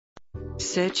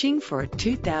Searching for a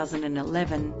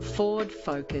 2011 Ford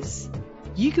Focus.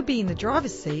 You could be in the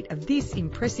driver's seat of this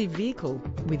impressive vehicle.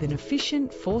 With an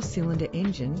efficient 4-cylinder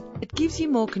engine, it gives you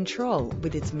more control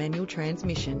with its manual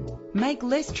transmission. Make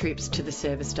less trips to the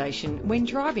service station when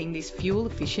driving this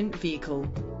fuel-efficient vehicle.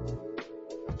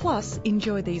 Plus,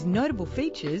 enjoy these notable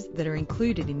features that are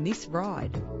included in this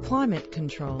ride: climate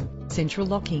control, central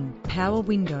locking, power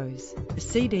windows, a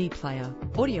CD player,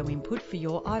 audio input for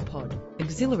your iPod,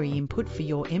 auxiliary input for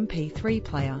your MP3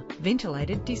 player,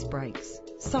 ventilated disc brakes,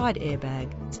 side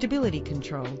airbag, stability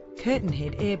control, curtain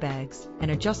head airbags,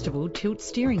 and adjustable tilt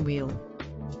steering wheel.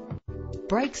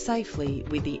 Brake safely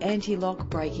with the anti-lock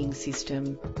braking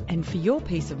system. And for your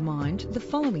peace of mind, the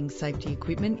following safety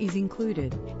equipment is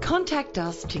included. Contact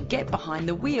us to get behind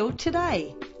the wheel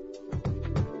today.